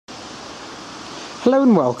Hello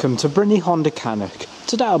and welcome to Brynny Honda Cannock.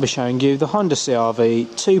 Today I'll be showing you the Honda CR-V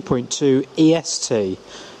 2.2 EST.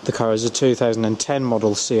 The car is a 2010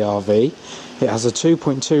 model CR-V. It has a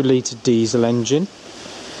 2.2 litre diesel engine.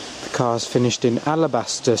 The car is finished in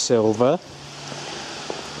alabaster silver.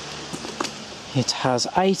 It has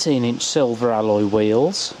 18-inch silver alloy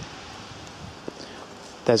wheels.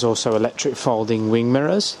 There's also electric folding wing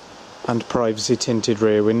mirrors and privacy tinted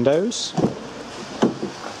rear windows.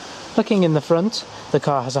 Looking in the front, the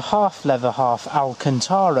car has a half leather, half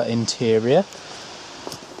Alcantara interior.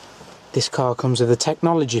 This car comes with a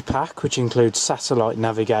technology pack which includes satellite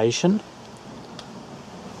navigation.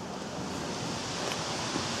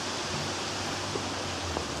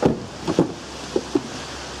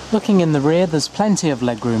 Looking in the rear, there's plenty of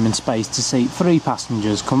legroom and space to seat 3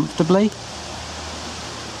 passengers comfortably.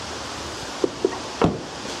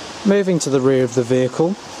 Moving to the rear of the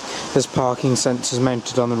vehicle, there's parking sensors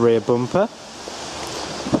mounted on the rear bumper.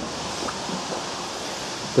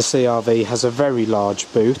 The CR-V has a very large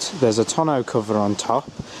boot. There's a tonneau cover on top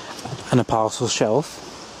and a parcel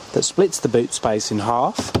shelf that splits the boot space in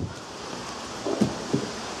half.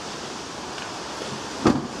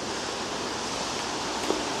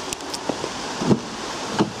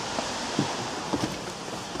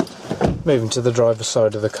 Moving to the driver's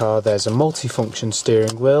side of the car, there's a multi-function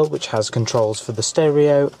steering wheel which has controls for the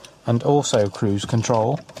stereo and also cruise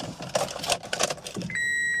control.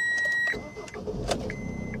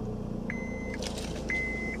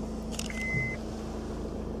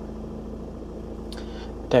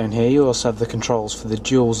 Down here you also have the controls for the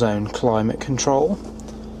dual zone climate control.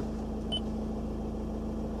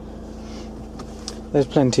 There's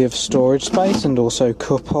plenty of storage space and also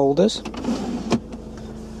cup holders.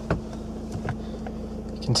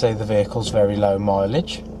 You can see the vehicle's very low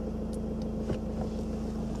mileage.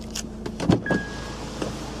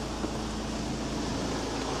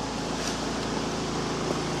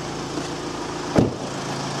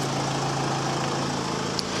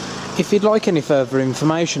 If you'd like any further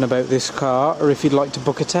information about this car, or if you'd like to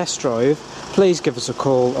book a test drive, please give us a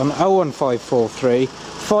call on 01543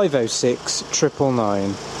 506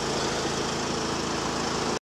 999.